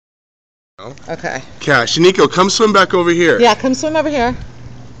Okay. Cash, Nico, come swim back over here. Yeah, come swim over here.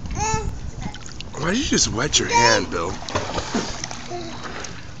 Why did you just wet your hand, Bill?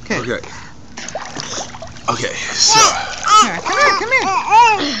 Okay. Okay. Okay, so. Come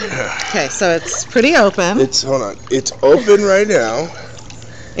here. Okay, so it's pretty open. Hold on. It's open right now.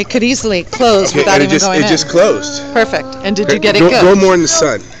 It could easily close Okay, without and even going in. it just closed. Perfect. And did you get it Go good? more in the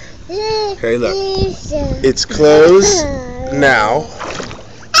sun. Okay, look. It's closed now.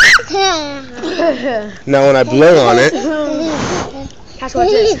 Now when I blow on it.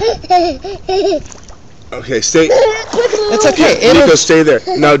 Okay, stay. It's okay. Yeah, Nico, stay there.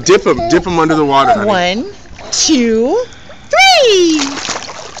 Now dip them under the water, honey. 1, 2, 3.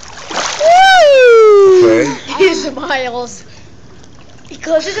 Woo! Okay. He smiles. He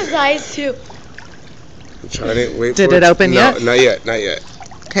closes his eyes too. I'm trying to wait. Did it open yet? No, not yet. Not yet.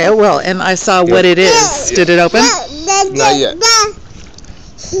 Okay, well, and I saw what it is. Did it open? Not yet.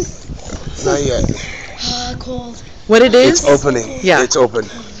 Not yet. Cold. What it is? It's opening. Yeah. It's open.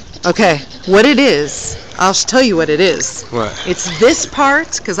 Okay, what it is, I'll tell you what it is. What? It's this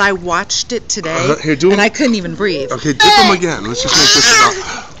part, because I watched it today, Here, do and it. I couldn't even breathe. Okay, dip them again. Let's just make this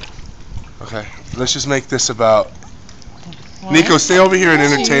about. Okay, let's just make this about. Nico, stay over here and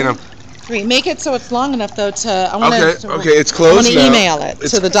entertain them. 3. Make it so it's long enough, though, to... I wanna, Okay, it's closed I want to now. email it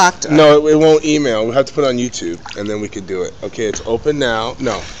to the doctor. No, it won't email. We'll have to put it on YouTube, and then we can do it. Okay, it's open now.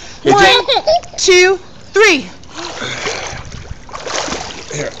 No. 1, 2, 3.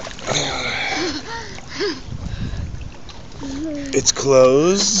 Here. It's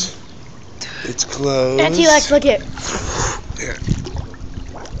closed. It's closed. Auntie, let's look it. Here.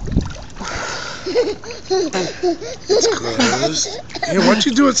 It's closed. Here, why don't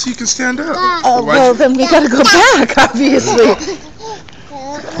you do it so you can stand up? Oh, well, then we gotta go back, obviously.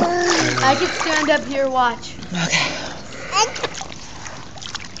 I can stand up here, watch. Okay.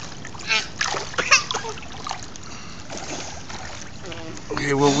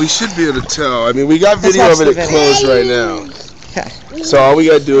 Okay, well, we should be able to tell. I mean, we got video of it closed right now. Okay. So all we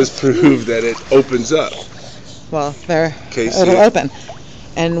gotta do is prove that it opens up. Well, there, Okay, it'll open.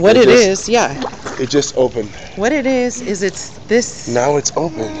 And what it is, yeah. It just opened. What it is it's this. Now it's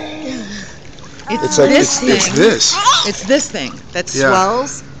open. It's like this thing. it's this. It's this thing that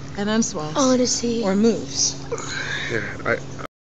swells and unswells. I want to see. Or moves. Here,